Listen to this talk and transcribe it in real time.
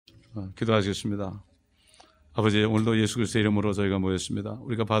기도하시겠습니다. 아버지, 오늘도 예수 그리스도의 이름으로 저희가 모였습니다.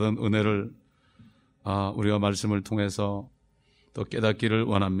 우리가 받은 은혜를 우리가 말씀을 통해서 또 깨닫기를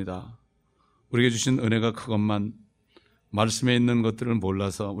원합니다. 우리에게 주신 은혜가 그것만, 말씀에 있는 것들을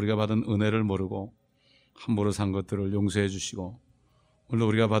몰라서 우리가 받은 은혜를 모르고 함부로 산 것들을 용서해 주시고, 오늘도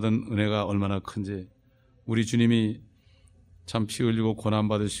우리가 받은 은혜가 얼마나 큰지, 우리 주님이 참 피 흘리고 고난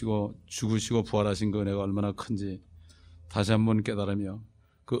받으시고 죽으시고 부활하신 그 은혜가 얼마나 큰지 다시 한번 깨달으며,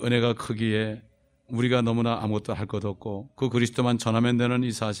 그 은혜가 크기에 우리가 너무나 아무것도 할 것 없고 그 그리스도만 전하면 되는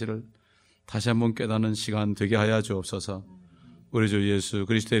이 사실을 다시 한번 깨닫는 시간 되게 하여 주옵소서. 우리 주 예수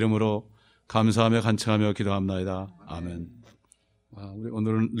그리스도의 이름으로 감사하며 간청하며 기도합나이다. 아멘. 우리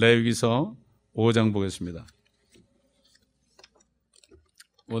오늘은 레위기서 5장 보겠습니다.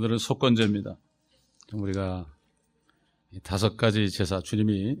 오늘은 속건제입니다. 우리가 5가지 제사,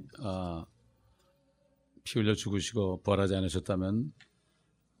 주님이 피 흘려 죽으시고 부활하지 않으셨다면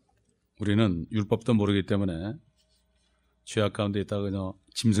우리는 율법도 모르기 때문에 죄악 가운데 있다가 그냥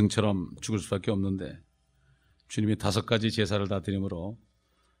짐승처럼 죽을 수밖에 없는데, 주님이 5가지 제사를 다 드림으로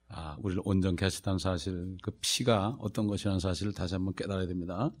우리를 온전케 하셨다는 사실, 그 피가 어떤 것이라는 사실을 다시 한번 깨달아야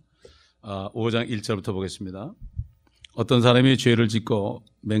됩니다. 5장 1절부터 보겠습니다. 어떤 사람이 죄를 짓고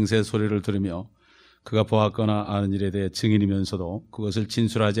맹세 소리를 들으며 그가 보았거나 아는 일에 대해 증인이면서도 그것을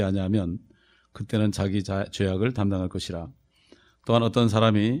진술하지 아니하면 그때는 자기 죄악을 담당할 것이라. 또한 어떤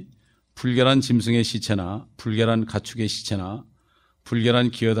사람이 불결한 짐승의 시체나 불결한 가축의 시체나 불결한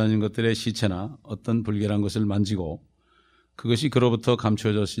기어다니는 것들의 시체나 어떤 불결한 것을 만지고 그것이 그로부터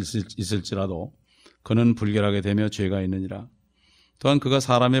감추어져 있을지라도 그는 불결하게 되며 죄가 있느니라. 또한 그가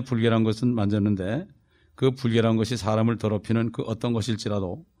사람의 불결한 것은 만졌는데 그 불결한 것이 사람을 더럽히는 그 어떤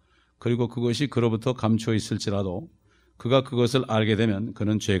것일지라도, 그리고 그것이 그로부터 감추어 있을지라도 그가 그것을 알게 되면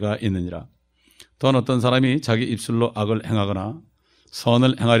그는 죄가 있느니라. 또한 어떤 사람이 자기 입술로 악을 행하거나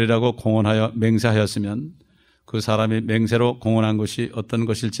선을 행하리라고 공언하여 맹세하였으면 그 사람이 맹세로 공언한 것이 어떤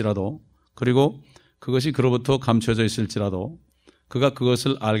것일지라도, 그리고 그것이 그로부터 감춰져 있을지라도 그가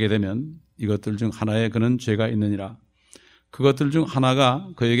그것을 알게 되면 이것들 중 하나에 그는 죄가 있느니라. 그것들 중 하나가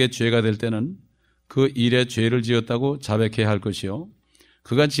그에게 죄가 될 때는 그 일에 죄를 지었다고 자백해야 할 것이요,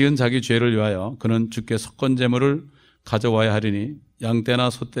 그가 지은 자기 죄를 위하여 그는 주께 속건제물을 가져와야 하리니,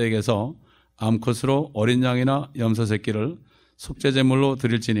 양떼나 소떼에게서 암컷으로 어린 양이나 염소 새끼를 속죄제물로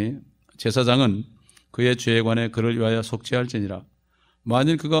드릴지니 제사장은 그의 죄에 관해 그를 위하여 속죄할지니라.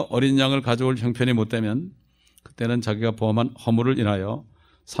 만일 그가 어린 양을 가져올 형편이 못되면 그때는 자기가 범한 허물을 인하여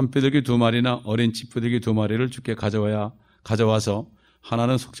산비둘기 2마리나 어린 쥐비둘기 2마리를 주께 가져와서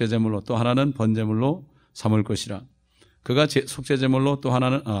하나는 속죄제물로 또 하나는 번제물로 삼을 것이라. 그가 속죄제물로 또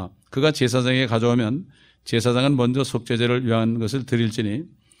하나는 그가 제사장에게 가져오면 제사장은 먼저 속죄제를 위한 것을 드릴지니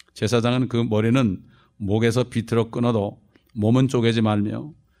제사장은 그 머리는 목에서 비틀어 끊어도 몸은 쪼개지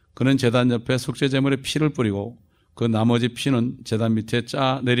말며 그는 제단 옆에 속죄제물에 피를 뿌리고 그 나머지 피는 제단 밑에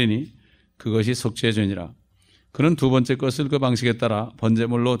짜 내리니 그것이 속죄죄니라. 그는 2번째 것을 그 방식에 따라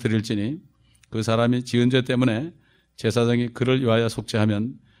번제물로 드릴지니 그 사람이 지은 죄 때문에 제사장이 그를 위하여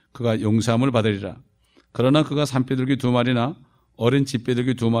속죄하면 그가 용서함을 받으리라. 그러나 그가 산비둘기 2마리나 어린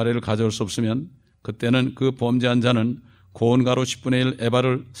쥐비둘기 2마리를 가져올 수 없으면 그때는 그 범죄한 자는 고운 가루 10분의 1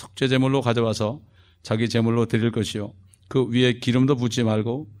 에바를 속죄제물로 가져와서 자기 제물로 드릴 것이요, 그 위에 기름도 붓지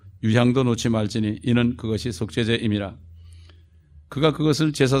말고 유향도 놓지 말지니 이는 그것이 속죄제임이라. 그가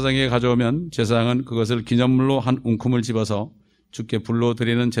그것을 제사장에게 가져오면 제사장은 그것을 기념물로 한 웅큼을 집어서 주께 불로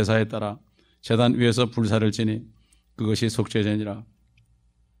드리는 제사에 따라 제단 위에서 불사를 지니 그것이 속죄제니라.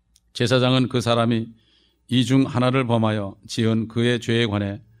 제사장은 그 사람이 이 중 하나를 범하여 지은 그의 죄에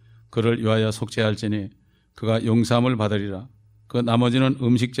관해 그를 위하여 속죄할지니 그가 용서함을 받으리라. 그 나머지는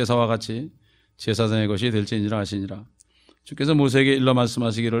음식 제사와 같이 제사장의 것이 될지니라 하시니라. 주께서 모세에게 일러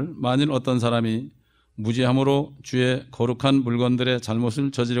말씀하시기를, 만일 어떤 사람이 무지함으로 주의 거룩한 물건들의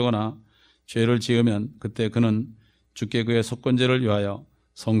잘못을 저지르거나 죄를 지으면 그때 그는 주께 그의 속건제를 위하여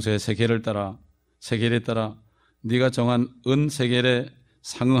성소의 세겔에 따라 네가 정한 은 세겔에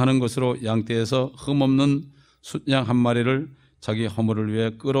상응하는 것으로 양떼에서 흠없는 숫양 1마리를 자기 허물을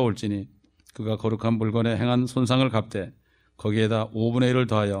위해 끌어올지니 그가 거룩한 물건에 행한 손상을 갚되 거기에다 5분의 1을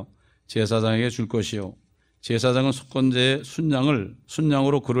더하여 제사장에게 줄 것이요, 제사장은 속건제의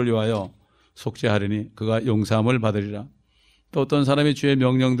순양으로 그를 위하여 속죄하리니 그가 용서함을 받으리라. 또 어떤 사람이 주의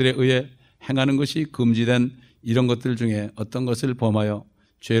명령들에 의해 행하는 것이 금지된 이런 것들 중에 어떤 것을 범하여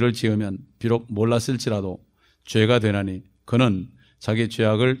죄를 지으면 비록 몰랐을지라도 죄가 되나니 그는 자기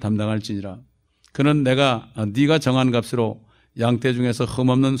죄악을 담당할지니라. 그는 네가 정한 값으로 양떼 중에서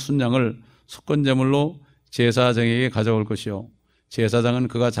흠없는 순양을 속건제물로 제사장에게 가져올 것이요, 제사장은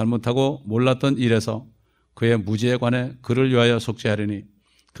그가 잘못하고 몰랐던 일에서 그의 무지에 관해 그를 위하여 속죄하리니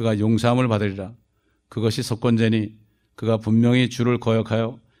그가 용서함을 받으리라. 그것이 속건제니 그가 분명히 주를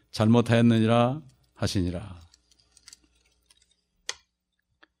거역하여 잘못하였느니라 하시니라.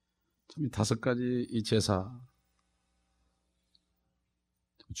 이 5가지 이 제사,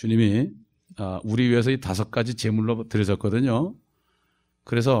 주님이 우리 위해서 이 5가지 제물로 드려졌거든요.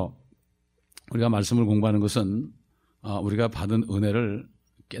 그래서 우리가 말씀을 공부하는 것은 우리가 받은 은혜를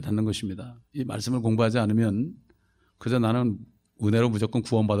깨닫는 것입니다. 이 말씀을 공부하지 않으면 그저 나는 은혜로 무조건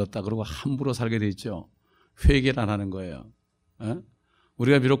구원받았다 그러고 함부로 살게 돼 있죠. 회개를 안 하는 거예요.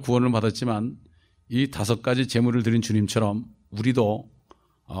 우리가 비록 구원을 받았지만 이 5가지 제물을 드린 주님처럼 우리도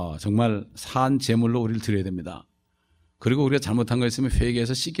정말 산 제물로 우리를 드려야 됩니다. 그리고 우리가 잘못한 거 있으면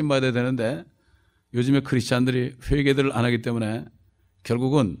회개해서 씻김 받아야 되는데 요즘에 크리스찬들이 회개들을 안 하기 때문에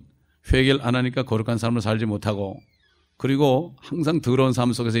결국은 회개를 안 하니까 거룩한 삶을 살지 못하고, 그리고 항상 더러운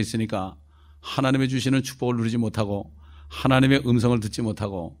삶 속에서 있으니까 하나님이 주시는 축복을 누리지 못하고 하나님의 음성을 듣지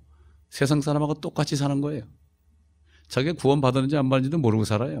못하고 세상 사람하고 똑같이 사는 거예요. 자기가 구원 받았는지 안 받았는지도 모르고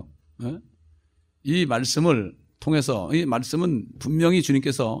살아요. 이 말씀을 통해서, 이 말씀은 분명히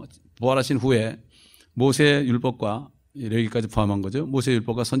주님께서 부활하신 후에 모세의 율법과 레위기까지 포함한 거죠. 모세의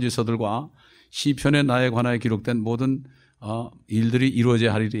율법과 선지서들과 시편의 나에 관하여 기록된 모든 일들이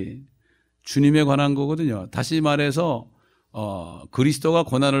이루어져야 하리리. 주님에 관한 거거든요. 다시 말해서 그리스도가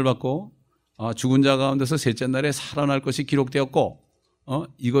고난을 받고 죽은 자 가운데서 셋째 날에 살아날 것이 기록되었고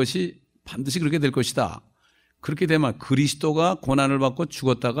이것이 반드시 그렇게 될 것이다. 그렇게 되면 그리스도가 고난을 받고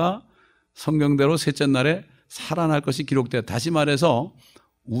죽었다가 성경대로 셋째 날에 살아날 것이 기록되었다. 다시 말해서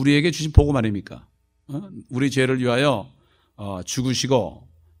우리에게 주신 복음 아닙니까? 우리 죄를 위하여 죽으시고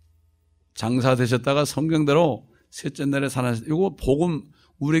장사되셨다가 성경대로 셋째 날에 살아나셨다. 이거 복음,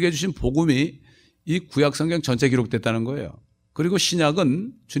 우리에게 주신 복음이 이 구약 성경 전체 기록됐다는 거예요. 그리고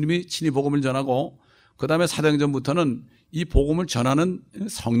신약은 주님이 친히 복음을 전하고 그 다음에 사도행전부터는 이 복음을 전하는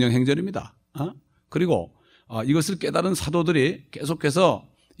성령 행전입니다. 그리고 이것을 깨달은 사도들이 계속해서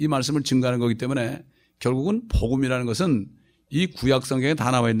이 말씀을 증거하는 거기 때문에 결국은 복음이라는 것은 이 구약 성경에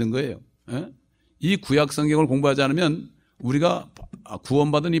다 나와 있는 거예요. 이 구약 성경을 공부하지 않으면 우리가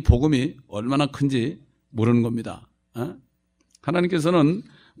구원받은 이 복음이 얼마나 큰지 모르는 겁니다. 하나님께서는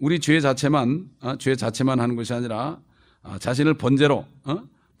우리 죄 자체만 하는 것이 아니라 자신을 번제로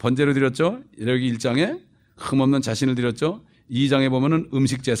드렸죠. 여기 1장에 흠없는 자신을 드렸죠. 2장에 보면은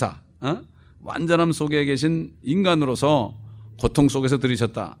음식 제사, 완전함 속에 계신 인간으로서 고통 속에서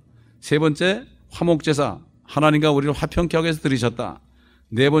드리셨다. 세 번째 화목 제사, 하나님과 우리를 화평케 하기 위해서 드리셨다.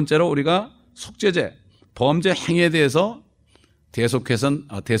 네 번째로 우리가 속죄제, 범죄 행위에 대해서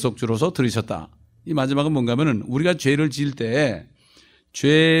대속주로서 드리셨다. 이 마지막은 뭔가 하면은 우리가 죄를 지을 때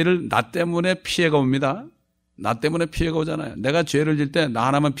죄를 나 때문에 피해가 옵니다. 나 때문에 피해가 오잖아요. 내가 죄를 지을 때 나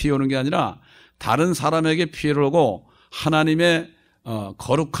하나만 피해 오는 게 아니라 다른 사람에게 피해를 오고 하나님의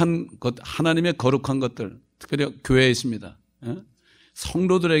거룩한 것들, 특별히 교회에 있습니다.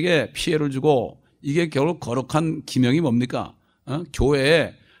 성도들에게 피해를 주고 이게 결국 거룩한 기명이 뭡니까?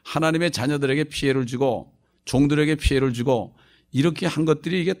 교회에 하나님의 자녀들에게 피해를 주고 종들에게 피해를 주고 이렇게 한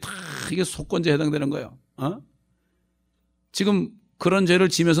것들이 이게 속건제에 해당되는 거예요. 지금 그런 죄를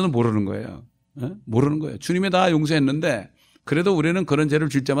지면서는 모르는 거예요. 모르는 거예요. 주님이 다 용서했는데 그래도 우리는 그런 죄를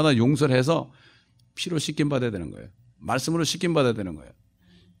질 때마다 용서를 해서 피로 씻김 받아야 되는 거예요. 말씀으로 씻김 받아야 되는 거예요.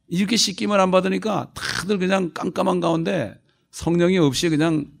 이렇게 씻김을 안 받으니까 다들 그냥 깜깜한 가운데 성령이 없이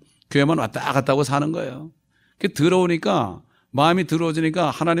그냥 교회만 왔다 갔다 하고 사는 거예요. 그게 더러우니까 마음이 더러워지니까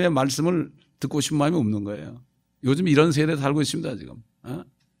하나님의 말씀을 듣고 싶은 마음이 없는 거예요. 요즘 이런 세대에 살고 있습니다, 지금.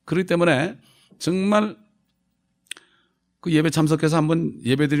 그렇기 때문에 정말 그 예배 참석해서 한번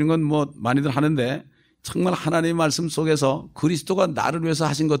예배 드리는 건 뭐 많이들 하는데 정말 하나님의 말씀 속에서 그리스도가 나를 위해서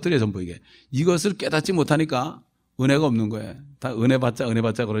하신 것들이 전부 이것을 깨닫지 못하니까 은혜가 없는 거예요. 다 은혜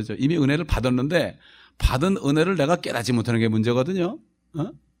받자 그러죠. 이미 은혜를 받았는데 받은 은혜를 내가 깨닫지 못하는 게 문제거든요.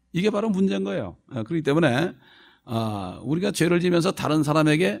 이게 바로 문제인 거예요. 그렇기 때문에 우리가 죄를 지면서 다른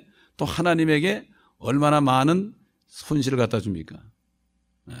사람에게 또 하나님에게 얼마나 많은 손실을 갖다 줍니까?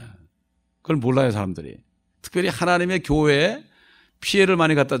 그걸 몰라요, 사람들이. 특별히 하나님의 교회에 피해를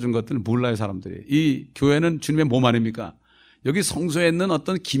많이 갖다 준 것들을 몰라요, 사람들이. 이 교회는 주님의 몸 아닙니까? 여기 성소에 있는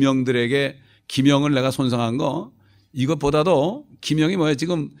어떤 기명들에게 기명을 내가 손상한 거, 이것보다도 기명이 뭐예요?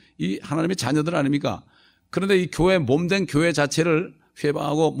 지금 이 하나님의 자녀들 아닙니까? 그런데 이 교회, 몸된 교회 자체를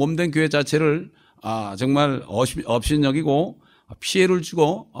회방하고 몸된 교회 자체를 정말 업신여기고 피해를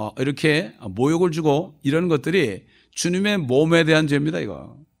주고 이렇게 모욕을 주고 이런 것들이 주님의 몸에 대한 죄입니다,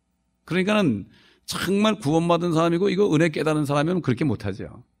 이거. 그러니까는 정말 구원받은 사람이고 이거 은혜 깨달은 사람이면 그렇게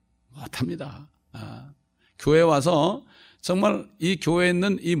못하죠. 못합니다. 교회에 와서 정말 이 교회에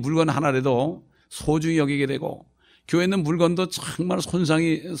있는 이 물건 하나라도 소중히 여기게 되고 교회에 있는 물건도 정말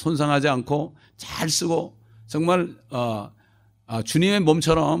손상하지 않고 잘 쓰고 정말 주님의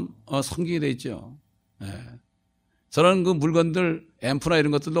몸처럼 섬기게 돼 있죠. 저런 그 물건들 앰프나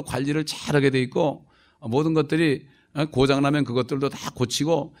이런 것들도 관리를 잘하게 돼 있고 모든 것들이 고장나면 그것들도 다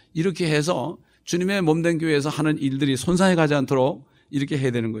고치고 이렇게 해서 주님의 몸된 교회에서 하는 일들이 손상해 가지 않도록 이렇게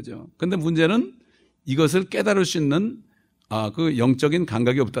해야 되는 거죠. 그런데 문제는 이것을 깨달을 수 있는 그 영적인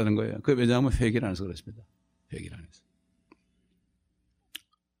감각이 없다는 거예요. 그 왜냐하면 회개를 안 해서 그렇습니다. 회개를 안 해서.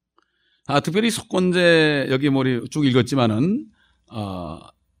 특별히 속건제 여기 쭉 읽었지만은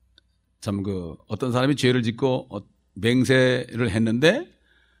참 어떤 사람이 죄를 짓고 맹세를 했는데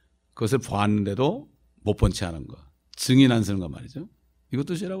그것을 보았는데도 못 본 채 하는 거, 증인 안 쓰는 거 말이죠.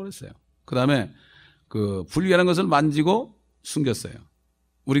 이것도 죄라고 그랬어요. 그 다음에 불의하는 것을 만지고 숨겼어요.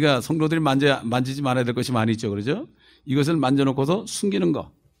 우리가 성도들이 만지지 말아야 될 것이 많이 있죠, 그러죠? 이것을 만져놓고서 숨기는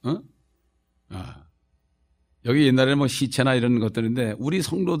거. 여기 옛날에는 시체나 이런 것들인데 우리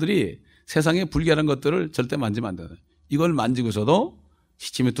성도들이 세상에 불결한 것들을 절대 만지면 안 돼요. 이걸 만지고서도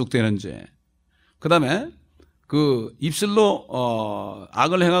시침이 뚝 되는 죄. 그 다음에 입술로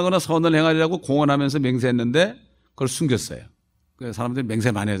악을 행하거나 선을 행하려고 공언하면서 맹세했는데 그걸 숨겼어요. 그래서 사람들이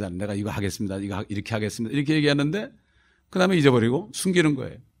맹세 많이 하잖아요. 내가 이거 하겠습니다. 이렇게 하겠습니다. 이렇게 얘기하는데 그 다음에 잊어버리고 숨기는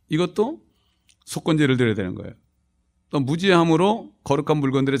거예요. 이것도 속건죄를 드려야 되는 거예요. 또 무지함으로 거룩한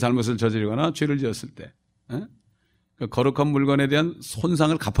물건들의 잘못을 저지르거나 죄를 지었을 때 그 거룩한 물건에 대한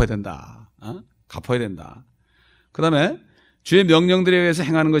손상을 갚아야 된다. 갚아야 된다. 그 다음에 주의 명령들에 의해서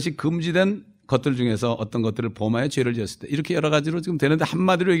행하는 것이 금지된 것들 중에서 어떤 것들을 범하여 죄를 지었을 때 이렇게 여러 가지로 지금 되는데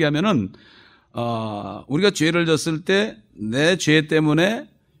한마디로 얘기하면은 우리가 죄를 졌을 때 내 죄 때문에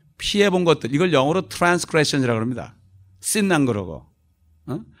피해본 것들 이걸 영어로 transgression이라고 합니다. sin 그러고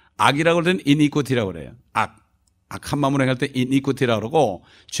악이라고 그럴 때는 iniquity라고 그래요. 악한 마음으로 행할 때 iniquity라고 그러고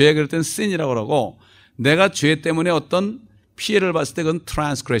죄 그럴 때는 sin이라고 그러고 내가 죄 때문에 어떤 피해를 봤을 때 그건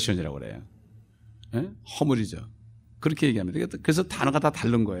transgression이라고 그래요. 허물이죠. 그렇게 얘기합니다. 그래서 단어가 다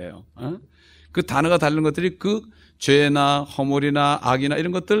다른 거예요. 그 단어가 다른 것들이 그 죄나 허물이나 악이나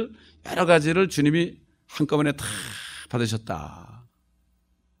이런 것들 여러 가지를 주님이 한꺼번에 다 받으셨다.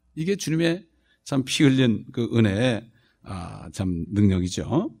 이게 주님의 참 피 흘린 그 은혜의 참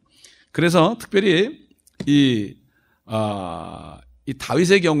능력이죠. 그래서 특별히 이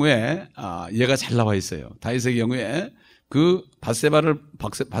다윗의 경우에 얘가 잘 나와 있어요. 다윗의 경우에 그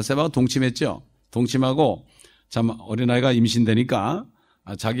바세바가 동침했죠. 동침하고 참 어린아이가 임신되니까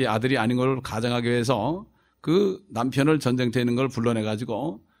자기 아들이 아닌 걸 가정하기 위해서 그 남편을 전쟁터에 있는 걸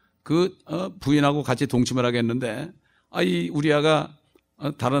불러내가지고 그 부인하고 같이 동침을 하겠는데 이 우리아가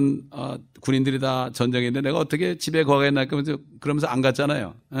다른 군인들이 다 전쟁에 있는데 내가 어떻게 집에 거하겠나 그러면서 안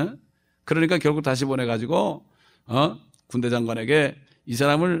갔잖아요. 그러니까 결국 다시 보내가지고 군대 장관에게 이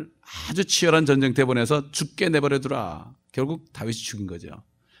사람을 아주 치열한 전쟁터에 보내서 죽게 내버려두라. 결국 다윗이 죽인 거죠.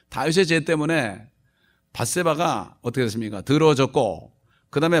 다윗의 죄 때문에 바세바가 어떻게 됐습니까? 더러워졌고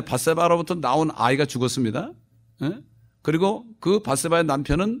그 다음에 바세바로부터 나온 아이가 죽었습니다. 그리고 그 바세바의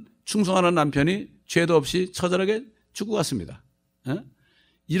남편은 충성하는 남편이 죄도 없이 처절하게 죽고 갔습니다.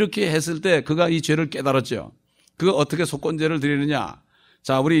 이렇게 했을 때 그가 이 죄를 깨달았죠. 그가 어떻게 속건죄를 드리느냐.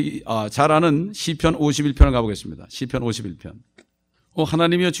 자, 우리 잘 아는 시편 51편을 가보겠습니다. 시편 51편.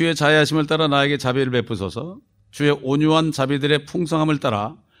 하나님이여 주의 자애하심을 따라 나에게 자비를 베푸소서. 주의 온유한 자비들의 풍성함을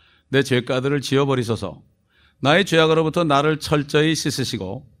따라 내 죄가들을 지어버리소서. 나의 죄악으로부터 나를 철저히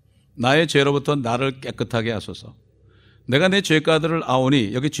씻으시고 나의 죄로부터 나를 깨끗하게 하소서. 내가 내 죄가들을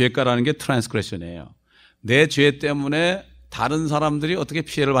아오니, 여기 죄가라는 게 트랜스그레션이에요. 내 죄 때문에 다른 사람들이 어떻게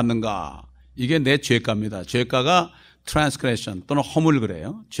피해를 받는가, 이게 내 죄가입니다. 죄가가 트랜스그레션 또는 허물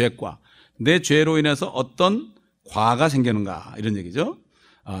그래요. 죄과. 내 죄로 인해서 어떤 과가 생기는가, 이런 얘기죠.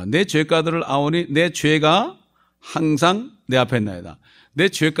 내 죄가들을 아오니 내 죄가 항상 내 앞에 있나이다. 내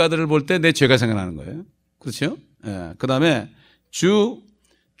죄가들을 볼 때 내 죄가 생각나는 거예요. 그렇죠? 그 다음에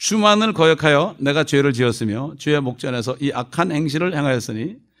주만을 거역하여 내가 죄를 지었으며 주의 목전에서 이 악한 행실을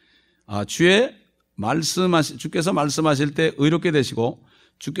행하였으니 주께서 말씀하실 때 의롭게 되시고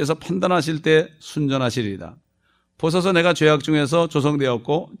주께서 판단하실 때 순전하시리이다. 보소서 내가 죄악 중에서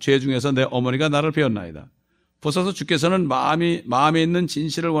조성되었고 죄 중에서 내 어머니가 나를 배웠나이다. 보소서 주께서는 마음에 있는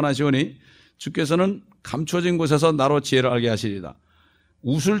진실을 원하시오니 주께서는 감춰진 곳에서 나로 지혜를 알게 하시리이다.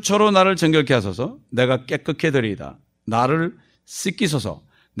 우슬초로 나를 정결케 하소서. 내가 깨끗게 되리이다. 나를 씻기소서.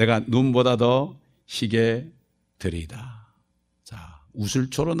 내가 눈보다 더 희게 되리이다. 자,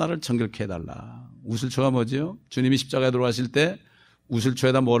 우슬초로 나를 정결케 해달라. 우슬초가 뭐지요? 주님이 십자가에 들어가실 때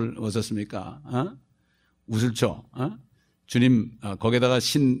우슬초에다 뭘 얻었습니까? 우슬초. 주님 거기에다가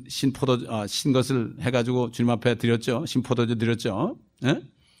신 것을 해가지고 주님 앞에 드렸죠. 신포도주 드렸죠.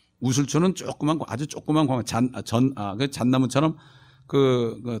 우슬초는 조그만, 아주 조그만 그 잣나무처럼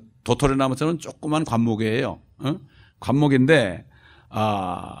그 도토리 나무처럼 조그만 관목이에요. 관목인데,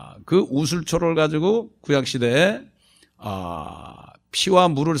 그 우슬초를 가지고 구약시대에, 피와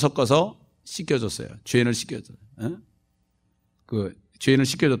물을 섞어서 씻겨줬어요. 죄인을 씻겨줬어요. 그 죄인을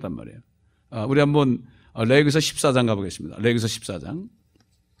씻겨줬단 말이에요. 우리 한번 레위기서 14장 가보겠습니다. 레위기서 14장.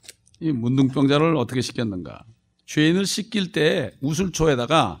 이 문둥병자를 어떻게 씻겼는가? 죄인을 씻길 때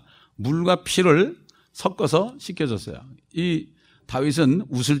우슬초에다가 물과 피를 섞어서 씻겨줬어요. 이 다윗은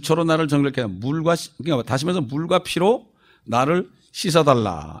우슬초로 나를 정결케 하라. 그러니까 다시 말해서 물과 피로 나를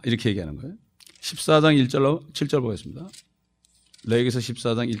씻어달라. 이렇게 얘기하는 거예요. 14장 1절로 7절 보겠습니다. 레위기서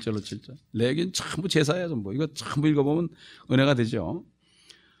 14장 1절로 7절. 레위기는 전부 제사예요, 전부. 이거 전부 읽어보면 은혜가 되죠.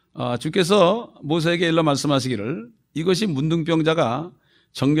 주께서 모세에게 일러 말씀하시기를 이것이 문둥병자가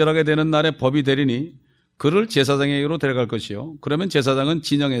정결하게 되는 날에 법이 되리니 그를 제사장에게로 데려갈 것이요. 그러면 제사장은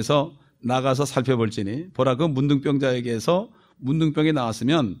진영에서 나가서 살펴볼지니 보라 그 문둥병자에게서 문둥병이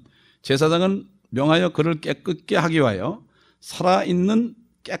나왔으면 제사장은 명하여 그를 깨끗게 하기 위하여 살아있는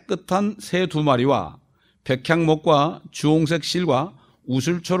깨끗한 새 2마리와 백향목과 주홍색 실과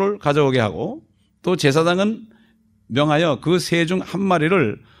우슬초를 가져오게 하고 또 제사장은 명하여 그 새 중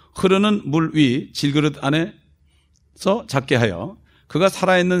 1마리를 흐르는 물 위 질그릇 안에서 잡게 하여 그가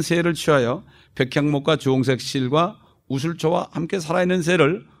살아있는 새를 취하여 백향목과 주홍색 실과 우슬초와 함께 살아있는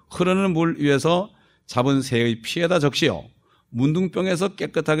새를 흐르는 물 위에서 잡은 새의 피에다 적시어 문둥병에서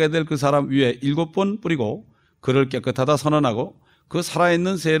깨끗하게 될 그 사람 위에 7번 뿌리고 그를 깨끗하다 선언하고 그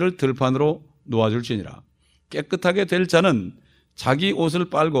살아있는 새를 들판으로 놓아줄지니라. 깨끗하게 될 자는 자기 옷을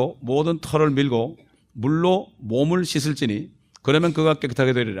빨고 모든 털을 밀고 물로 몸을 씻을지니 그러면 그가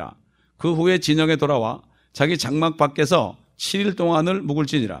깨끗하게 되리라. 그 후에 진영에 돌아와 자기 장막 밖에서 7일 동안을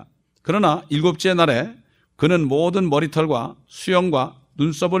묵을지니라. 그러나 7째 날에 그는 모든 머리털과 수염과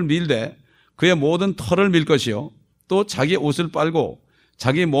눈썹을 밀되 그의 모든 털을 밀 것이요 또 자기 옷을 빨고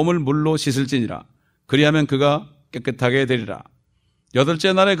자기 몸을 물로 씻을지니라. 그리하면 그가 깨끗하게 되리라.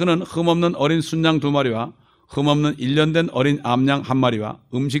 8째 날에 그는 흠없는 어린 순양 2마리와 흠없는 1년 된 어린 암양 1마리와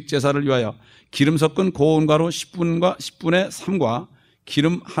음식 제사를 위하여 기름 섞은 고운 가루 10분의 3과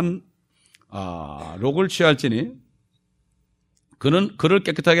기름 한 록을 취할지니 그는 그를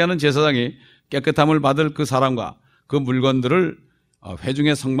깨끗하게 하는 제사장이 깨끗함을 받을 그 사람과 그 물건들을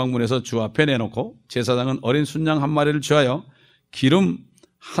회중의 성막문에서 주 앞에 내놓고 제사장은 어린 순양 1마리를 취하여 기름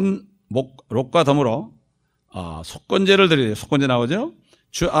한 록과 더불어 속건제를 드리되 속건제 나오죠?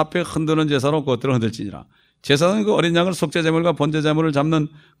 주 앞에 흔드는 제사로 그것들을 흔들지니라. 제사장은 그 어린 양을 속죄제물과 번제제물을 잡는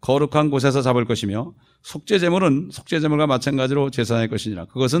거룩한 곳에서 잡을 것이며 속죄제물은 속죄제물과 마찬가지로 제사장의 것이니라.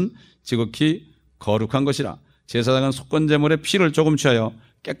 그것은 지극히 거룩한 것이라. 제사장은 속건제물의 피를 조금 취하여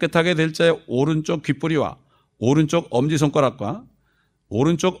깨끗하게 될 자의 오른쪽 귓뿌리와 오른쪽 엄지손가락과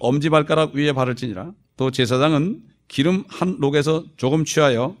오른쪽 엄지발가락 위에 바를지니라. 또 제사장은 기름 한 록에서 조금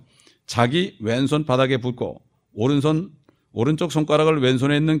취하여 자기 왼손 바닥에 붓고 오른쪽 손가락을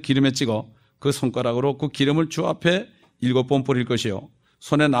왼손에 있는 기름에 찍어 그 손가락으로 그 기름을 주 앞에 7번 뿌릴 것이요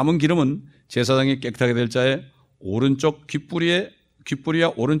손에 남은 기름은 제사장이 깨끗하게 될 자의 오른쪽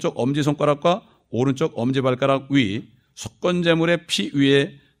귓뿌리와 오른쪽 엄지손가락과 오른쪽 엄지발가락 위 속건제물의 피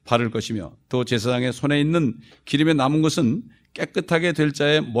위에 바를 것이며 또 제사장의 손에 있는 기름에 남은 것은 깨끗하게 될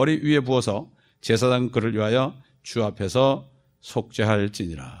자의 머리 위에 부어서 제사장 그를 위하여 주 앞에서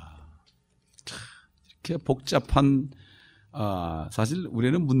속죄할지니라. 이렇게 복잡한 사실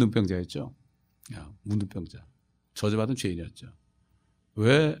우리는 문둥병자였죠. 문둥병자, 저주받은 죄인이었죠.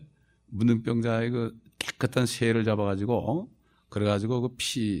 왜 문둥병자의 그 깨끗한 새를 잡아가지고 그래가지고 그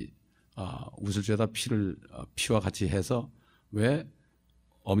우슬초에다 피와 같이 해서 왜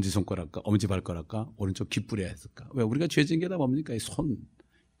엄지손가락과 엄지발가락과 오른쪽 귓불에 했을까? 왜 우리가 죄진 게 다 뭡니까? 이 손,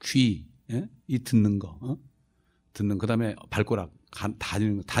 귀, 이 듣는 거, 그 다음에 발가락,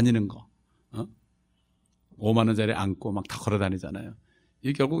 다니는 거, 5만 원짜리 안고 막 다 걸어 다니잖아요.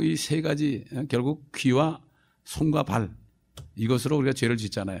 이 결국 이 세 가지, 결국 귀와 손과 발, 이것으로 우리가 죄를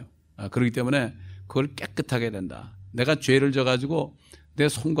짓잖아요. 그렇기 때문에 그걸 깨끗하게 해야 된다. 내가 죄를 져가지고 내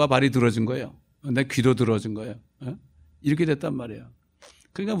손과 발이 들어진 거예요. 내 귀도 들어진 거예요. 이렇게 됐단 말이에요.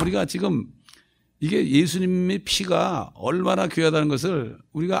 그러니까 우리가 지금 이게 예수님의 피가 얼마나 귀하다는 것을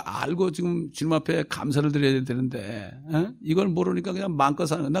우리가 알고 지금 주님 앞에 감사를 드려야 되는데 이걸 모르니까 그냥 마음껏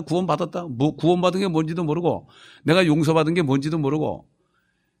사는 거야. 나 구원받았다. 구원받은 게 뭔지도 모르고 내가 용서받은 게 뭔지도 모르고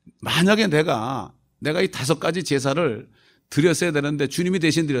만약에 내가 이 5가지 제사를 드렸어야 되는데 주님이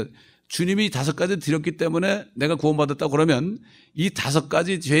대신 주님이 5가지 드렸기 때문에 내가 구원받았다 그러면 이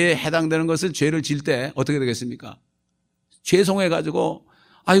 5가지 죄에 해당되는 것을 죄를 질 때 어떻게 되겠습니까? 죄송해가지고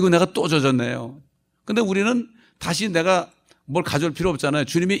아이고 내가 또 젖었네요. 근데 우리는 다시 내가 뭘 가져올 필요 없잖아요.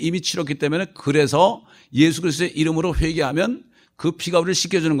 주님이 이미 치렀기 때문에 그래서 예수 그리스도의 이름으로 회개하면 그 피가 우리를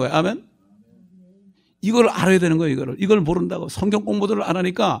씻겨주는 거예요. 아멘. 이걸 알아야 되는 거예요. 이걸 모른다고. 성경 공부들을 안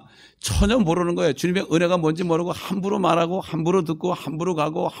하니까 전혀 모르는 거예요. 주님의 은혜가 뭔지 모르고 함부로 말하고 함부로 듣고 함부로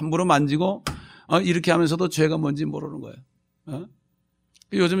가고 함부로 만지고 이렇게 하면서도 죄가 뭔지 모르는 거예요.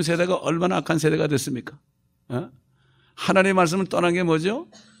 요즘 세대가 얼마나 악한 세대가 됐습니까? 하나님의 말씀을 떠난 게 뭐죠?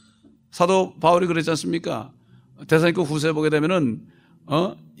 사도 바울이 그랬지 않습니까? 데살로니가 후서에 보게 되면은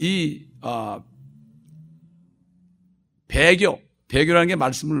배교라는 게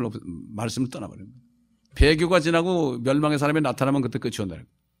말씀을 떠나버립니다. 배교가 지나고 멸망의 사람이 나타나면 그때 끝이 온다.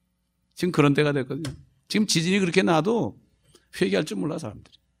 지금 그런 때가 됐거든요. 지금 지진이 그렇게 나도 회개할 줄 몰라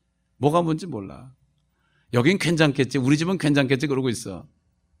사람들이. 뭐가 뭔지 몰라. 여긴 괜찮겠지. 우리 집은 괜찮겠지 그러고 있어.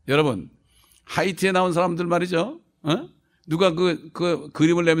 여러분 하이티에 나온 사람들 말이죠. 누가 그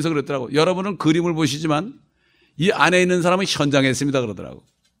그림을 내면서 그랬더라고. 여러분은 그림을 보시지만 이 안에 있는 사람은 현장에 있습니다 그러더라고.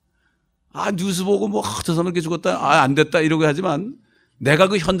 뉴스 보고 뭐 저 사람 이렇게 죽었다. 안 됐다 이러고 하지만 내가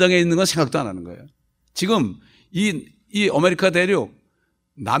그 현장에 있는 건 생각도 안 하는 거예요. 지금 이 아메리카 대륙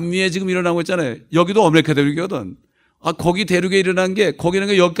남미에 지금 일어나고 있잖아요. 여기도 아메리카 대륙이거든. 거기 대륙에 일어난 게 거기는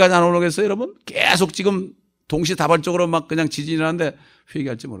게 여기까지 안 올라오겠어요 여러분? 계속 지금 동시다발적으로 막 그냥 지진이 나는데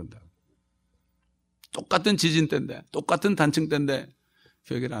회개할지 모른다. 똑같은 지진 때인데 똑같은 단층 때인데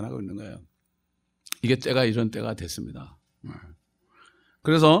회개를 안 하고 있는 거예요. 이게 때가 이런 때가 됐습니다.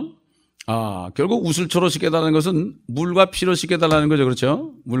 그래서 결국 우슬초로 씻겨달라는 것은 물과 피로 씻겨달라는 거죠.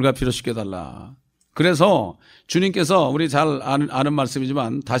 그렇죠? 물과 피로 씻겨달라. 그래서 주님께서 우리 잘 아는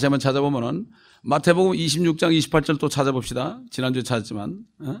말씀이지만 다시 한번 찾아보면은 마태복음 26장 28절 또 찾아봅시다. 지난주에 찾았지만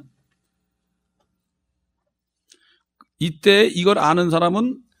이때 이걸 아는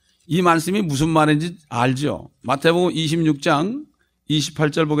사람은 이 말씀이 무슨 말인지 알죠. 마태복음 26장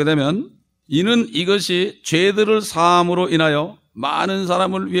 28절 보게 되면 이는 이것이 죄들을 사함으로 인하여 많은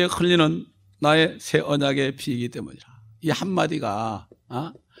사람을 위해 흘리는 나의 새 언약의 피이기 때문이라. 이 한마디가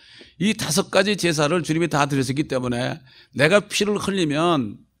이 5가지 제사를 주님이 다 드렸기 때문에 내가 피를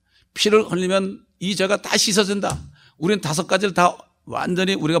흘리면 이 죄가 다 씻어진다. 우리는 5가지를 다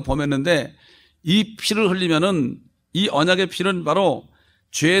완전히 우리가 범했는데 이 피를 흘리면은 이 언약의 피는 바로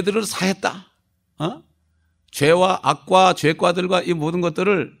죄들을 사했다. 죄와 악과 죄과들과 이 모든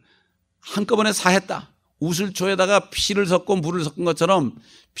것들을 한꺼번에 사했다. 우슬초에다가 피를 섞고 물을 섞은 것처럼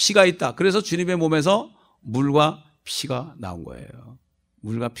피가 있다. 그래서 주님의 몸에서 물과 피가 나온 거예요.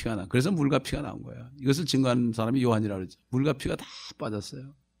 물과 피가 그래서 물과 피가 나온 거예요. 이것을 증거하는 사람이 요한이라고 그러죠. 물과 피가 다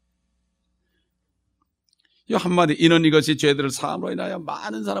빠졌어요. 이 한마디 이는 이것이 죄들을 사함으로 인하여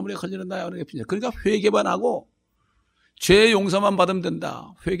많은 사람을 걸리는 나의 언약의 피냐. 그러니까 회개만 하고 죄 용서만 받으면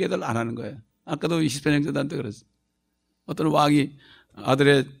된다. 회개를 안 하는 거예요. 아까도 히스패 형제들한테 그랬어요. 어떤 왕이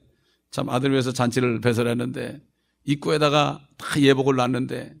아들을 위해서 잔치를 배설했는데 입구에다가 다 예복을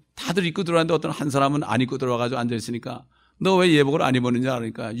놨는데 다들 입고 들어왔는데 어떤 한 사람은 안 입고 들어와가지고 앉아있으니까 너 왜 예복을 안 입었느냐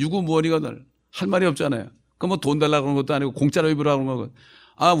그러니까 유구무원이거든. 할 말이 없잖아요. 그럼 뭐 돈 달라고 그런 것도 아니고 공짜로 입으라고 그런 거고.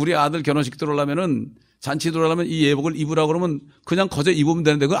 우리 아들 결혼식 들어오려면은 잔치 들어오려면 이 예복을 입으라고 그러면 그냥 거저 입으면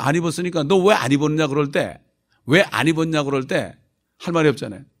되는데 그걸 안 입었으니까 너 왜 안 입었느냐 그럴 때 할 말이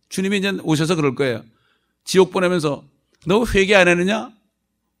없잖아요. 주님이 이제 오셔서 그럴 거예요. 지옥 보내면서 너 회개 안 했느냐?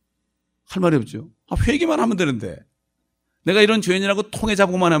 할 말이 없죠. 회개만 하면 되는데 내가 이런 죄인이라고 통에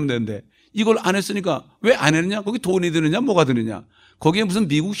잡고만 하면 되는데 이걸 안 했으니까 왜 안 했느냐? 거기 돈이 드느냐? 뭐가 드느냐? 거기에 무슨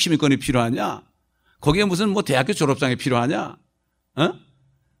미국 시민권이 필요하냐? 거기에 무슨 뭐 대학교 졸업장이 필요하냐?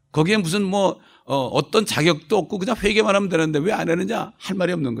 거기에 무슨 어떤 자격도 없고 그냥 회개만 하면 되는데 왜 안 했느냐? 할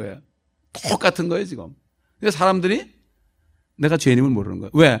말이 없는 거예요. 똑같은 거예요 지금. 그래서 사람들이 내가 죄인임을 모르는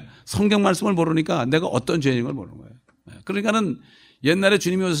거예요. 왜? 성경 말씀을 모르니까 내가 어떤 죄인인 걸 모르는 거예요. 그러니까는 옛날에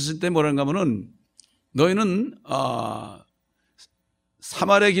주님이 오셨을 때 뭐라는가 하면은 너희는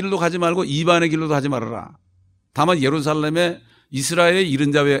사마리아 길로 가지 말고 이방의 길로도 가지 말아라. 다만 예루살렘에 이스라엘의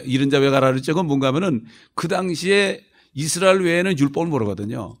이른 자외 가라 그랬죠. 그건 뭔가 하면은 그 당시에 이스라엘 외에는 율법을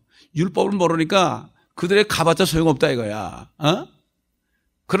모르거든요. 율법을 모르니까 그들의 가봤자 소용없다 이거야.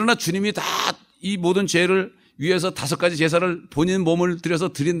 그러나 주님이 다 이 모든 죄를 위해서 5가지 제사를 본인 몸을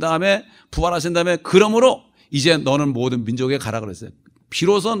들여서 드린 다음에 부활하신 다음에 그러므로 이제 너는 모든 민족에 가라 그랬어요.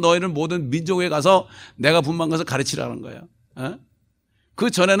 비로소 너희는 모든 민족에 가서 내가 분부한 것을 가르치라는 거예요.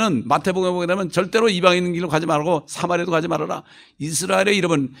 그 전에는 마태복음에 보게 되면 절대로 이방인 길로 가지 말고 사마리아도 가지 말아라. 이스라엘의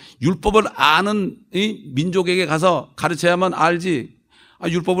이름은 율법을 아는 이 민족에게 가서 가르쳐야만 알지.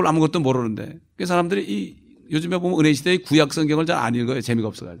 율법을 아무것도 모르는데. 그 사람들이 요즘에 보면 은혜 시대의 구약 성경을 잘 안 읽어요. 재미가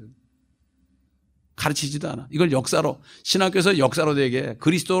없어가지고. 가르치지도 않아. 이걸 역사로 신학교에서 역사로 되게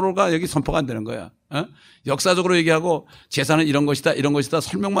그리스도가 여기 선포가 안 되는 거야. 역사적으로 얘기하고 제사는 이런 것이다 이런 것이다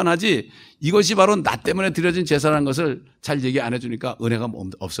설명만 하지 이것이 바로 나 때문에 드려진 제사라는 것을 잘 얘기 안 해주니까 은혜가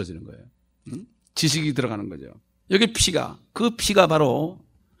없어지는 거예요. 지식이 들어가는 거죠. 여기 그 피가 바로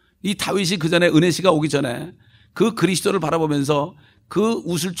이 다윗이 그 전에 은혜시가 오기 전에 그 그리스도를 바라보면서 그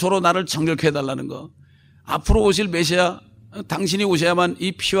우슬초로 나를 정결케 해달라는 거, 앞으로 오실 메시아 당신이 오셔야만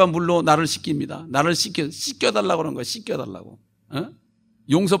이 피와 물로 나를 씻깁니다. 나를 씻겨달라고 그러는 거예요. 씻겨달라고.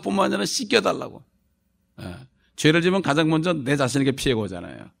 용서뿐만 아니라 씻겨달라고. 죄를 지면 가장 먼저 내 자신에게 피해가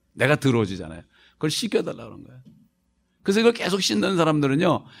오잖아요. 내가 더러워지잖아요. 그걸 씻겨달라고 그러는 거예요. 그래서 이걸 계속 씻는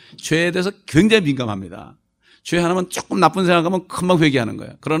사람들은요, 죄에 대해서 굉장히 민감합니다. 죄 하나만 조금 나쁜 생각하면 금방 회개하는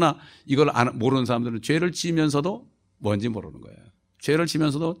거예요. 그러나 이걸 모르는 사람들은 죄를 지으면서도 뭔지 모르는 거예요. 죄를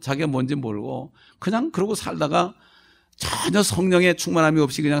지면서도 자기가 뭔지 모르고 그냥 그러고 살다가 전혀 성령의 충만함이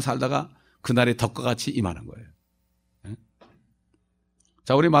없이 그냥 살다가 그날이 덕과 같이 임하는 거예요.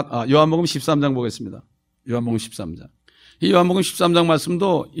 자, 우리 요한복음 13장 보겠습니다. 요한복음 13장. 이 요한복음 13장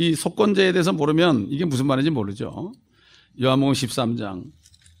말씀도 이 속건제에 대해서 모르면 이게 무슨 말인지 모르죠. 요한복음 13장.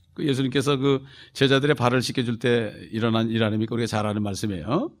 그 예수님께서 그 제자들의 발을 씻겨줄 때 일어난 일 아닙니까? 우리가 잘 아는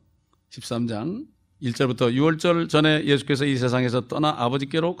말씀이에요. 13장 1절부터 6월절 전에 예수께서 이 세상에서 떠나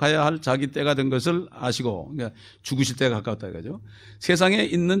아버지께로 가야 할 자기 때가 된 것을 아시고, 그러니까 죽으실 때가 가까웠다 이거죠. 세상에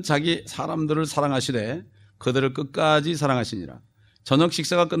있는 자기 사람들을 사랑하시되 그들을 끝까지 사랑하시니라. 저녁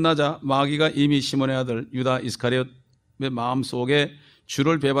식사가 끝나자 마귀가 이미 시몬의 아들 유다 이스카리ot의 마음속에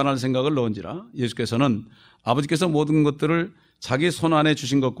주를 배반할 생각을 넣은지라. 예수께서는 아버지께서 모든 것들을 자기 손 안에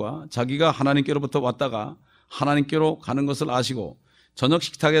주신 것과 자기가 하나님께로부터 왔다가 하나님께로 가는 것을 아시고 저녁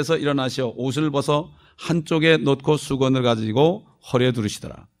식탁에서 일어나시어 옷을 벗어 한쪽에 놓고 수건을 가지고 허리에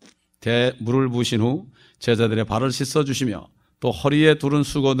두르시더라. 물을 부으신 후 제자들의 발을 씻어주시며 또 허리에 두른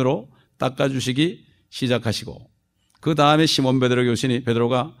수건으로 닦아주시기 시작하시고, 그 다음에 시몬 베드로에게 오시니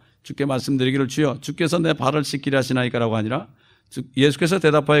베드로가 주께 말씀드리기를 주여 주께서 내 발을 씻기려 하시나이까라고 하니라. 예수께서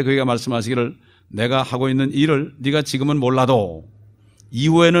대답하여 그에게 말씀하시기를 내가 하고 있는 일을 네가 지금은 몰라도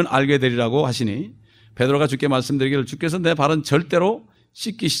이후에는 알게 되리라고 하시니, 베드로가 주께 말씀드리기를 주께서 내 발은 절대로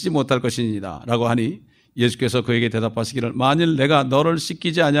씻기시지 못할 것이니이다 라고 하니 예수께서 그에게 대답하시기를 만일 내가 너를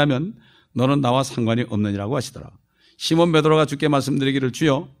씻기지 아니하면 너는 나와 상관이 없느니라고 하시더라. 시몬 베드로가 주께 말씀드리기를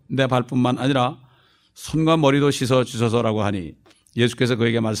주여 내 발뿐만 아니라 손과 머리도 씻어 주소서라고 하니 예수께서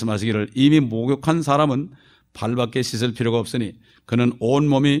그에게 말씀하시기를 이미 목욕한 사람은 발밖에 씻을 필요가 없으니 그는 온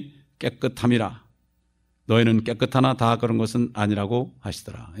몸이 깨끗함이라. 너희는 깨끗하나 다 그런 것은 아니라고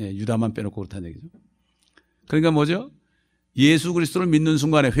하시더라. 유다만 빼놓고 그렇다는 얘기죠. 그러니까 뭐죠? 예수 그리스도를 믿는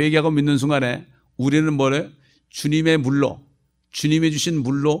순간에, 회개하고 믿는 순간에 우리는 뭐래요? 주님의 물로, 주님이 주신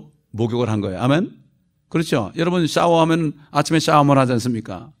물로 목욕을 한 거예요. 아멘? 그렇죠? 여러분 샤워하면 아침에 샤워만 하지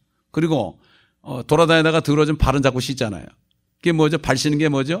않습니까? 그리고 돌아다니다가 더러워진 발은 자꾸 씻잖아요. 그게 뭐죠? 발 씻는 게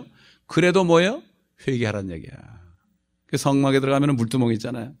뭐죠? 그래도 뭐예요? 회개하라는 얘기야. 그 성막에 들어가면 물두멍이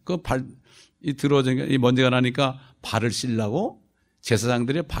있잖아요. 그 이 더러워진 이 먼지가 나니까 발을 씻으려고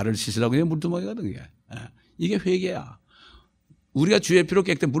제사장들이 발을 씻으려고 물두멍이가 된 거야. 이게 회개야. 우리가 주의 피로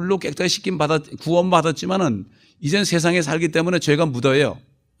물로 깨끗하게 씻김 구원받았지만은 이젠 세상에 살기 때문에 죄가 묻어요.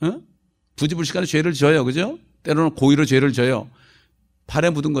 부지불식간에 죄를 져요. 그죠? 때로는 고의로 죄를 져요.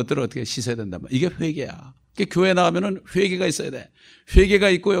 발에 묻은 것들을 어떻게 씻어야 된단 말이야. 이게 회개야. 교회 나가면은 회개가 있어야 돼. 회개가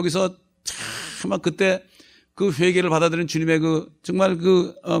있고 여기서 참 그때 그 회개를 받아들인 주님의 정말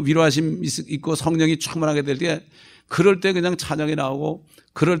위로하심 있고 성령이 충만하게 될 때, 그럴 때 그냥 찬양이 나오고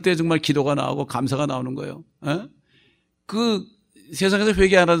그럴 때 정말 기도가 나오고 감사가 나오는 거예요. 그 세상에서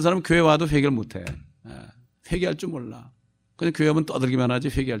회개 안 하는 사람은 교회 와도 회개를 못 해. 회개할 줄 몰라. 그냥 교회 오면 떠들기만 하지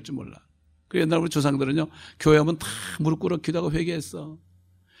회개할 줄 몰라. 그 옛날 우리 조상들은요, 교회 오면 다 무릎 꿇어 기도하고 회개했어.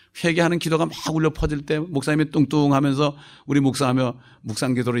 회개하는 기도가 막 울려 퍼질 때 목사님이 뚱뚱하면서 우리 묵상하며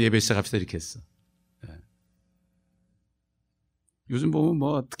묵상 기도로 예배 시작합시다 이렇게 했어. 요즘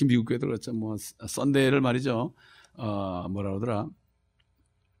보면 특히 미국 교회들 그렇죠. 썬데이를 말이죠. 뭐라 그러더라.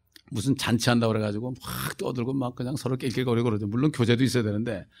 무슨 잔치한다고 그래가지고 막 떠들고 막 그냥 서로 낄낄거리고 그러죠. 물론 교제도 있어야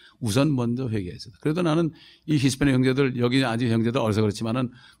되는데 우선 먼저 회개했어요. 그래도 나는 이 히스패닉 형제들, 여기 아직 형제들 어려서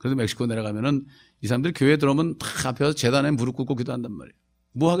그렇지만은 그래도 멕시코 내려가면은 이 사람들 교회 들어오면 다 앞에서 재단에 무릎 꿇고 기도한단 말이에요.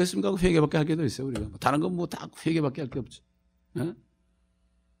 뭐 하겠습니까? 회개밖에 할 게 더 있어요, 우리가. 다른 건 다 회개밖에 할 게 없죠.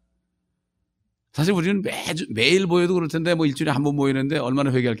 사실 우리는 매일 모여도 그럴 텐데 일주일에 한 번 모이는데 얼마나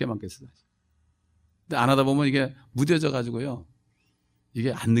회개할 게 많겠어요. 근데 안 하다 보면 이게 무뎌져 가지고요.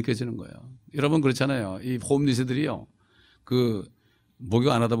 이게 안 느껴지는 거예요. 여러분 그렇잖아요. 이 홈리스들이요.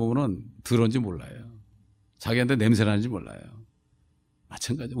 목욕 안 하다 보면은 더러운지 몰라요. 자기한테 냄새 나는지 몰라요.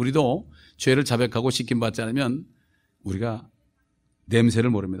 마찬가지. 우리도 죄를 자백하고 씻김 받지 않으면 우리가 냄새를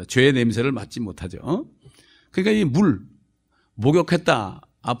모릅니다. 죄의 냄새를 맡지 못하죠. 그러니까 이 목욕했다.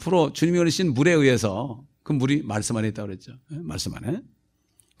 앞으로 주님이 흐르신 물에 의해서 그 물이 말씀 안에 있다고 그랬죠. 말씀 안에.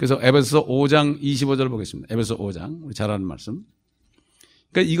 그래서 에베소서 5장 25절 보겠습니다. 에베소서 5장. 우리 잘 아는 말씀.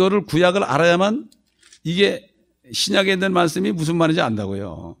 그러니까 이거를 구약을 알아야만 이게 신약에 있는 말씀이 무슨 말인지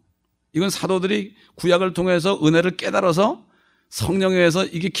안다고요. 이건 사도들이 구약을 통해서 은혜를 깨달아서 성령에 의해서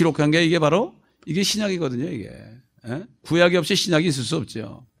이게 기록한 게 이게 바로 이게 신약이거든요, 이게. 구약이 없이 신약이 있을 수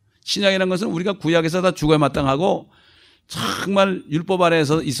없죠. 신약이라는 것은 우리가 구약에서 다 죽어야 마땅하고 정말 율법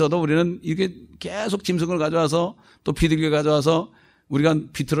아래에서 있어도 우리는 이렇게 계속 짐승을 가져와서 또 비둘기 가져와서 우리가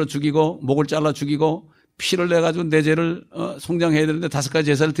비틀어 죽이고 목을 잘라 죽이고 피를 내가지고 내 죄를 송장해야 되는데 5가지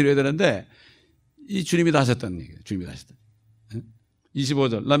제사를 드려야 되는데 이 주님이 다 하셨다는 얘기예요. 주님이 다 하셨다.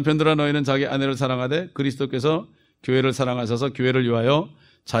 25절 남편들아 너희는 자기 아내를 사랑하되 그리스도께서 교회를 사랑하셔서 교회를 위하여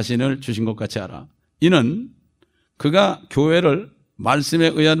자신을 주신 것 같이 하라. 이는 그가 교회를 말씀에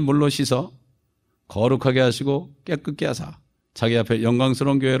의한 물로 씻어 거룩하게 하시고 깨끗게 하사 자기 앞에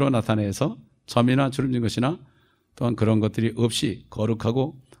영광스러운 교회로 나타내서 점이나 주름진 것이나 또한 그런 것들이 없이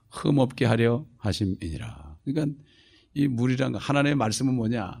거룩하고 흠없게 하려 하심이니라. 그러니까 이 물이란 거 하나님의 말씀은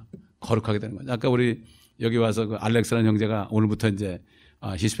뭐냐? 거룩하게 되는 거죠. 아까 우리 여기 와서 그 알렉스라는 형제가 오늘부터 이제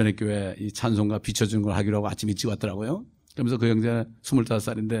히스패닉 교회 이 찬송가 비춰주는 걸 하기로 하고 아침 일찍 왔더라고요. 그러면서 그 형제가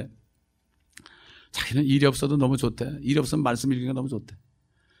 25살인데 자기는 일이 없어도 너무 좋대. 일이 없으면 말씀 읽기가 너무 좋대.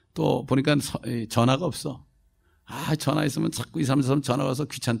 또 보니까 전화가 없어. 전화 있으면 자꾸 이 사람 저 사람 전화 와서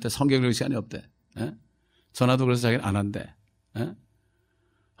귀찮대. 성경 읽을 시간이 없대. 전화도 그래서 자기는 안 한대.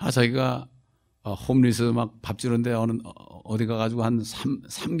 자기가 홈리스 막 밥 주는데 어디 가가지고 한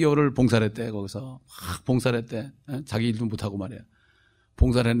 3개월을 봉사를 했대. 거기서 막 봉사를 했대. 자기 일도 못하고 말이야.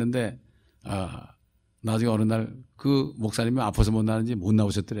 봉사를 했는데 나중에 어느 날 그 목사님이 아파서 못 나는지 못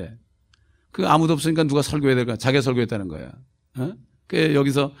나오셨더래. 그 아무도 없으니까 누가 설교해야 될까? 자기가 설교했다는 거야. 그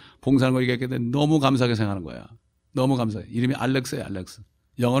여기서 봉사하는 거 얘기했는데 너무 감사하게 생각하는 거야. 너무 감사해. 이름이 알렉스예요, 알렉스.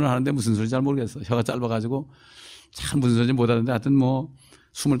 영어는 하는데 무슨 소리인지 잘 모르겠어. 혀가 짧아가지고 참 무슨 소리인지 못 하는데 하여튼 뭐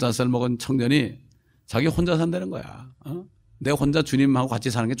 25살 먹은 청년이 자기 혼자 산다는 거야. 내 혼자 주님하고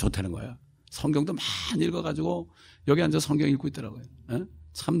같이 사는 게 좋다는 거야. 성경도 많이 읽어가지고 여기 앉아서 성경 읽고 있더라고요.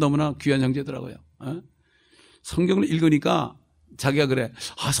 참 너무나 귀한 형제더라고요. 성경을 읽으니까 자기가 그래.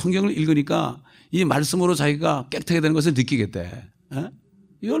 성경을 읽으니까 이 말씀으로 자기가 깨끗하게 되는 것을 느끼겠대.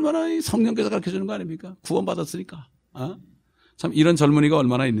 이 얼마나 성령께서 가르쳐주는 거 아닙니까? 구원받았으니까. 참 이런 젊은이가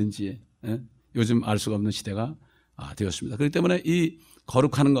얼마나 있는지 요즘 알 수가 없는 시대가 되었습니다. 그렇기 때문에 이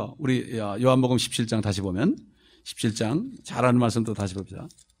거룩하는 거 우리 요한복음 17장 다시 보면 17장 잘 아는 말씀도 다시 봅시다.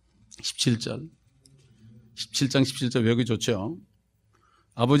 17장 17절 외우기 좋죠.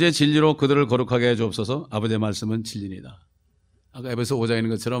 아버지의 진리로 그들을 거룩하게 해 주옵소서. 아버지의 말씀은 진리니다. 아까 에베소 5장에 있는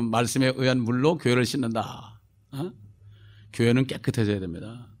것처럼 말씀에 의한 물로 교회를 씻는다. 교회는 깨끗해져야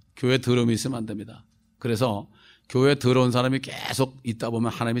됩니다. 교회에 더러움이 있으면 안 됩니다. 그래서 교회에 더러운 사람이 계속 있다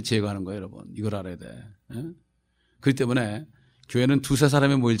보면 하나님이 제거하는 거예요, 여러분. 이걸 알아야 돼. 그렇기 때문에 교회는 2-3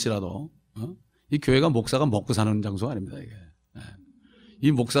 사람이 모일지라도 이 교회가 목사가 먹고 사는 장소가 아닙니다, 이게.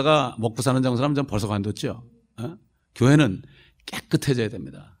 이 목사가 먹고 사는 장소라면 전 벌써 관뒀죠. 교회는 깨끗해져야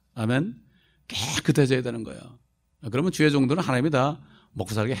됩니다. 아멘. 깨끗해져야 되는 거예요. 그러면 주의 종들은 하나님이 다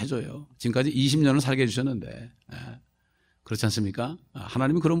먹고 살게 해줘요. 지금까지 20년을 살게 해주셨는데 그렇지 않습니까?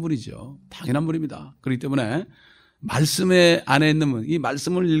 하나님은 그런 분이죠. 당연한 분입니다. 그렇기 때문에 말씀에 안에 있는 분, 이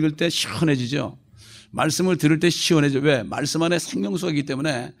말씀을 읽을 때 시원해지죠. 말씀을 들을 때 시원해져. 왜? 말씀 안에 생명수가 있기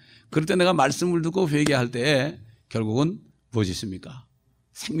때문에 그럴 때 내가 말씀을 듣고 회개할 때에 결국은 무엇이 있습니까?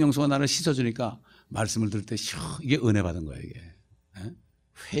 생명수가 나를 씻어주니까 말씀을 들을 때 이게 은혜 받은 거예요, 이게.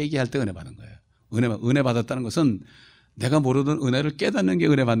 회개할 때 은혜 받은 거예요. 은혜 받았다는 것은 내가 모르던 은혜를 깨닫는 게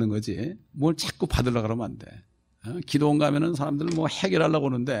은혜 받는 거지 뭘 자꾸 받으려고 그러면 안 돼. 기도원 가면은 사람들은 뭐 해결하려고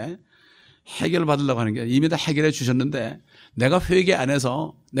하는데 해결을 받으려고 하는 게 이미 다 해결해 주셨는데 내가 회개 안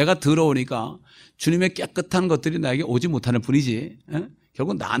해서 내가 더러우니까 주님의 깨끗한 것들이 나에게 오지 못하는 뿐이지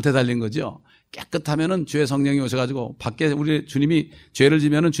결국 나한테 달린 거죠. 깨끗하면은 주의 성령이 오셔가지고 밖에 우리 주님이 죄를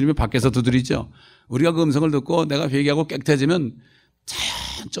지면은 주님이 밖에서 두드리죠. 우리가 그 음성을 듣고 내가 회개하고 깨끗해지면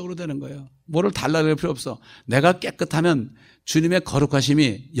자연적으로 되는 거예요. 뭐를 달라낼 필요 없어. 내가 깨끗하면 주님의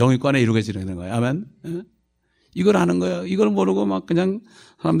거룩하심이 영육간에 이루어지는 거예요. 아멘. 이걸 하는 거예요. 이걸 모르고 막 그냥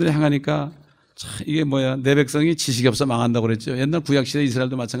사람들이 행하니까 이게 뭐야. 내 백성이 지식이 없어 망한다고 그랬죠. 옛날 구약시대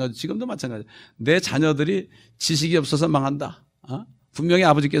이스라엘도 마찬가지, 지금도 마찬가지. 내 자녀들이 지식이 없어서 망한다. 분명히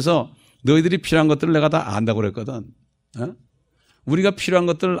아버지께서 너희들이 필요한 것들을 내가 다 안다고 그랬거든. 우리가 필요한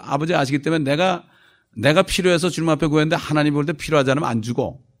것들을 아버지 아시기 때문에 내가 필요해서 주님 앞에 구했는데 하나님 볼 때 필요하지 않으면 안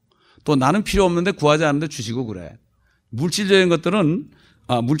주고 또 나는 필요 없는데 구하지 않는데 주시고 그래. 물질적인 것들은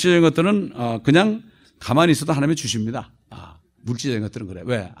그냥 가만히 있어도 하나님이 주십니다. 물질적인 것들은 그래.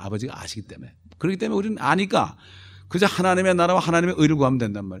 왜? 아버지가 아시기 때문에. 그렇기 때문에 우리는 아니까 그저 하나님의 나라와 하나님의 의를 구하면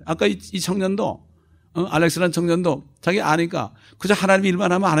된단 말이에요. 아까 이 청년도 알렉스라는 청년도 자기 아니까 그저 하나님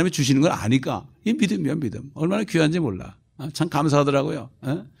일만 하면 하나님이 주시는 걸 아니까 이 믿음이야 믿음. 얼마나 귀한지 몰라. 참 감사하더라고요.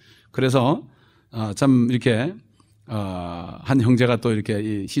 그래서 참 이렇게 한 형제가 또 이렇게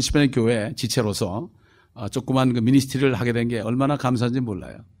이 히스패닉 교회 지체로서 조그만 그 미니스트리를 하게 된 게 얼마나 감사한지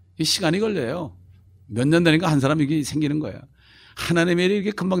몰라요. 이 시간이 걸려요. 몇 년 되니까 한 사람이 이게 생기는 거예요. 하나님의 일이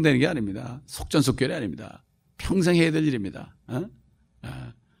이렇게 금방 되는 게 아닙니다. 속전속결이 아닙니다. 평생 해야 될 일입니다.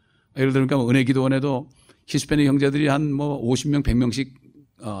 예를 들면 은혜기도원에도 히스패닉 형제들이 한 뭐 50명,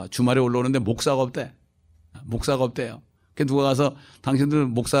 100명씩 주말에 올라오는데 목사가 없대. 목사가 없대요. 누가 가서 당신들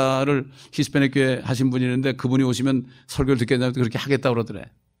목사를 히스패닉 교회 하신 분이 있는데 그분이 오시면 설교를 듣겠냐고 그렇게 하겠다고 그러더래.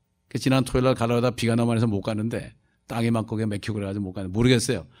 지난 토요일 날 가려다 비가 너무 많이 해서 못 가는데 땅에 맞고 맥히고 그래가지고 못 가는데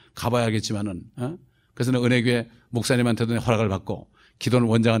모르겠어요. 가봐야 알겠지만은. 그래서 은혜교회 목사님한테도 허락을 받고 기도원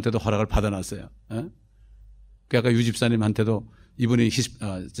원장한테도 허락을 받아놨어요. 그 아까 유집사님한테도 이분이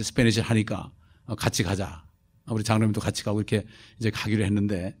스페니시 하니까 같이 가자. 우리 장로님도 같이 가고 이렇게 이제 가기로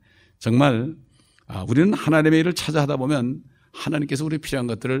했는데 정말 우리는 하나님의 일을 찾아 하다 보면 하나님께서 우리 필요한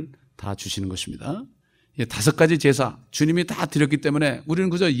것들을 다 주시는 것입니다. 5가지 제사 주님이 다 드렸기 때문에 우리는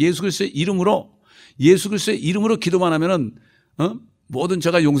그저 예수 그리스도의 이름으로 기도만 하면은 모든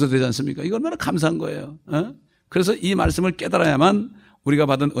죄가 용서되지 않습니까? 이거 얼마나 감사한 거예요. 그래서 이 말씀을 깨달아야만 우리가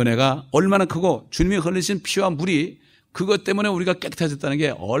받은 은혜가 얼마나 크고 주님이 흘리신 피와 물이 그것 때문에 우리가 깨끗해졌다는 게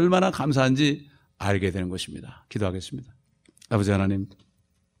얼마나 감사한지 알게 되는 것입니다. 기도하겠습니다. 아버지 하나님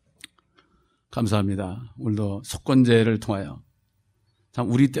감사합니다. 오늘도 속건제를 통하여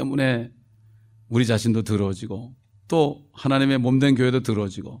참 우리 때문에 우리 자신도 더러워지고 또 하나님의 몸된 교회도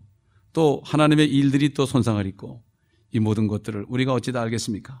더러워지고 또 하나님의 일들이 또 손상을 입고 이 모든 것들을 우리가 어찌 다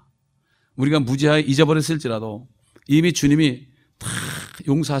알겠습니까? 우리가 무지하게 잊어버렸을지라도 이미 주님이 다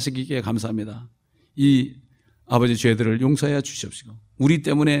용서하시기에 감사합니다. 이 아버지 죄들을 용서해 주시옵시고 우리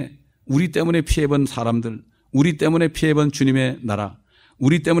때문에 피해본 사람들, 우리 때문에 피해본 주님의 나라,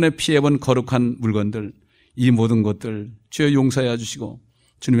 우리 때문에 피해본 거룩한 물건들 이 모든 것들 주여 용서해 주시고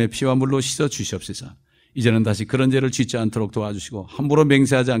주님의 피와 물로 씻어 주시옵소서. 이제는 다시 그런 죄를 짓지 않도록 도와주시고 함부로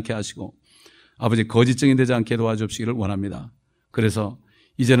맹세하지 않게 하시고 아버지 거짓 증인 되지 않게 도와주시기를 원합니다. 그래서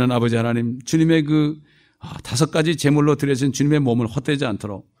이제는 아버지 하나님 주님의 그 5가지 제물로 드려진 주님의 몸을 헛되지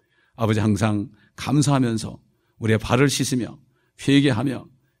않도록 아버지 항상 감사하면서 우리의 발을 씻으며 회개하며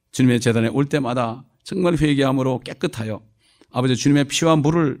주님의 제단에 올 때마다 정말 회개함으로 깨끗하여 아버지 주님의 피와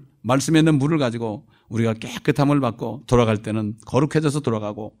물을 말씀에 있는 물을 가지고 우리가 깨끗함을 받고 돌아갈 때는 거룩해져서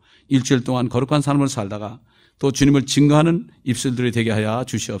돌아가고 일주일 동안 거룩한 삶을 살다가 또 주님을 증거하는 입술들이 되게 하여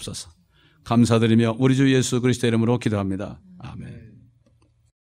주시옵소서. 감사드리며 우리 주 예수 그리스도 이름으로 기도합니다. 아멘.